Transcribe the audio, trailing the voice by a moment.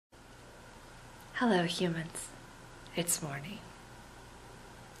Hello humans, it's morning.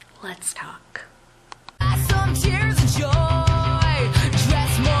 Let's talk. Some tears of joy,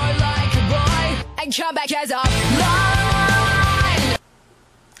 dress more like a boy, and come back as a line.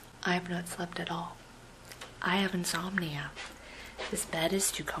 I have not slept at all. I have insomnia. This bed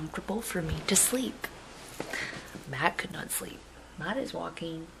is too comfortable for me to sleep. Matt could not sleep. Matt is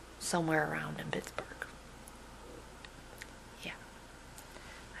walking somewhere around in Pittsburgh. Yeah.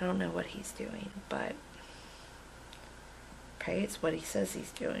 I don't know what he's doing, but pray it's what he says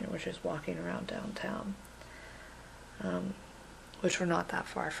he's doing, which is walking around downtown. Which we're not that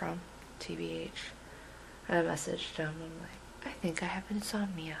far from, TBH. I messaged him, I'm like, I think I have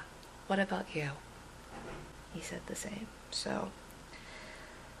insomnia. What about you? He said the same, so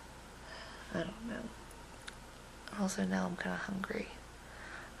I don't know. Also now I'm kind of hungry.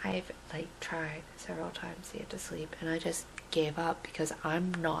 I've tried several times to get to sleep and I just gave up because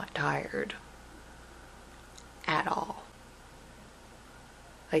I'm not tired at all.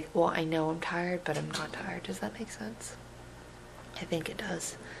 Well, I know I'm tired, but I'm not tired. Does that make sense? I think it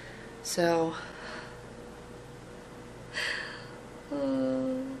does. So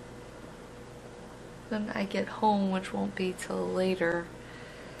when I get home, which won't be till later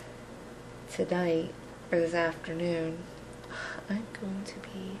tonight or this afternoon, I'm going to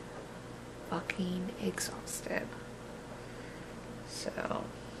be fucking exhausted. So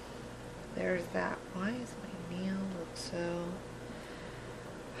there's that. Why is my meal look so...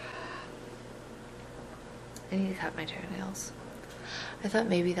 I need to cut my toenails. I thought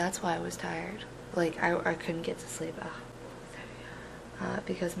maybe that's why I was tired. I couldn't get to sleep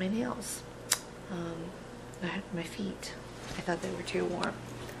because my nails, my feet, I thought they were too warm.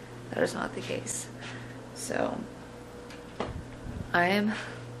 That is not the case. So I am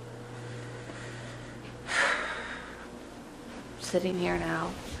sitting here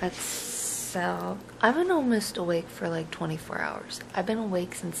now. I've been almost awake for 24 hours. I've been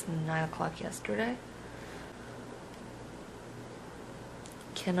awake since 9 o'clock yesterday.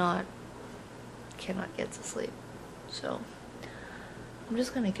 Cannot get to sleep. So I'm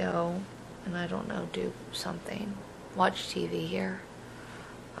just gonna go and I don't know, do something. Watch TV here.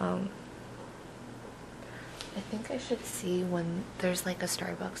 I think I should see when there's a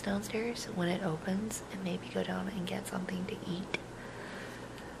Starbucks downstairs when it opens and maybe go down and get something to eat.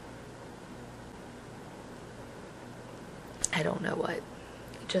 I don't know what.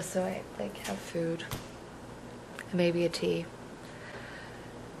 Just so I have food. And maybe a tea.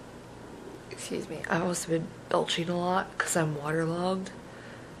 Excuse me. I've also been belching a lot because I'm waterlogged.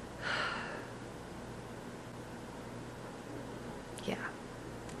 Yeah.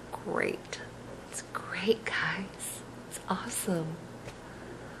 Great. It's great, guys. It's awesome.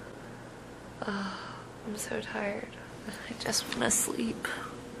 Oh, I'm so tired. I just want to sleep.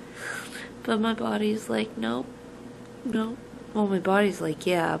 But my body's like, nope. No. Well, my body's like,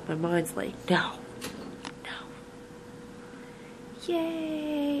 yeah. My mind's like, no. No.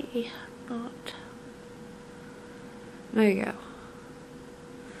 Yay. Not. There you go.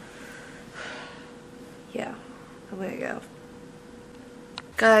 Yeah. I'm gonna go.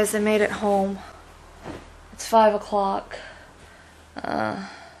 Guys, I made it home. It's 5 o'clock. I'm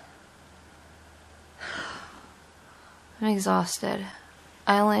exhausted.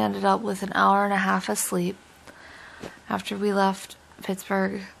 I only ended up with an hour and a half of sleep after we left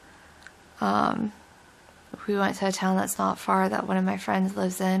Pittsburgh. We went to a town that's not far that one of my friends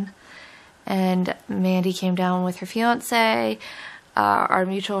lives in, and Mandy came down with her fiance. Our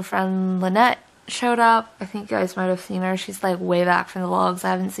mutual friend Lynette showed up. I think you guys might have seen her. She's way back from the vlogs.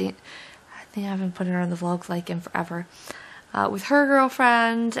 I think I haven't put her in the vlogs in forever. With her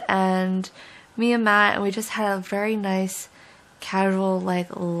girlfriend and me and Matt, and we just had a very nice casual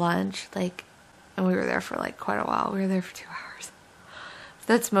lunch, and we were there for quite a while. We were there for 2 hours.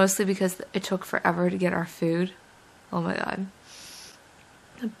 That's mostly because it took forever to get our food. Oh my god.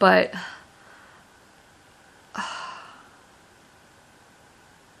 But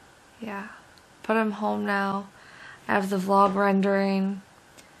yeah. But I'm home now. I have the vlog rendering.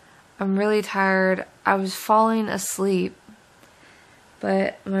 I'm really tired. I was falling asleep,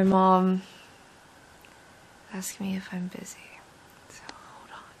 but my mom asked me if I'm busy. So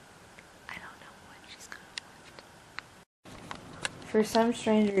hold on. I don't know when she's gonna lift. For some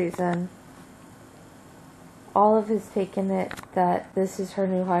strange reason, Olive has taken it that this is her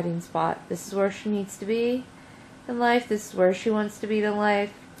new hiding spot. This is where she needs to be in life. This is where she wants to be in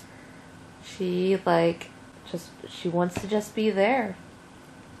life. She she wants to just be there.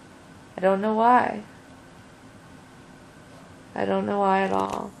 I don't know why. I don't know why at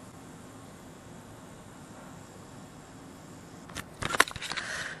all.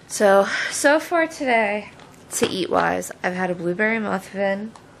 So far today, to eat wise, I've had a blueberry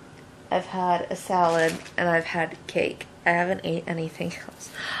muffin, I've had a salad, and I've had cake. I haven't ate anything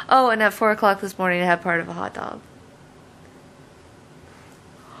else. Oh, and at 4 o'clock this morning I had part of a hot dog.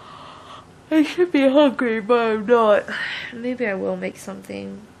 I should be hungry, but I'm not. Maybe I will make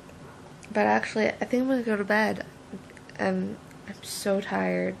something. But actually, I think I'm gonna go to bed. I'm so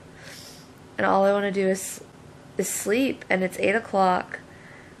tired. And all I want to do is sleep. And it's 8 o'clock.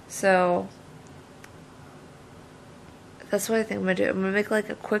 So that's what I think I'm gonna do. I'm gonna make like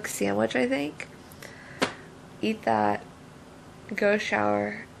a quick sandwich, I think. Eat that. Go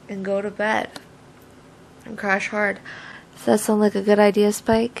shower. And go to bed. And crash hard. Does that sound like a good idea,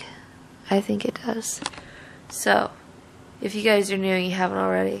 Spike? I think it does. So, if you guys are new and you haven't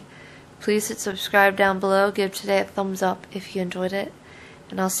already, please hit subscribe down below. Give today a thumbs up if you enjoyed it.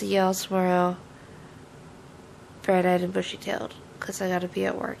 And I'll see y'all tomorrow, bright-eyed and bushy-tailed, because I gotta be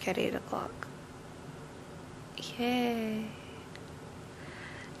at work at 8 o'clock. Yay.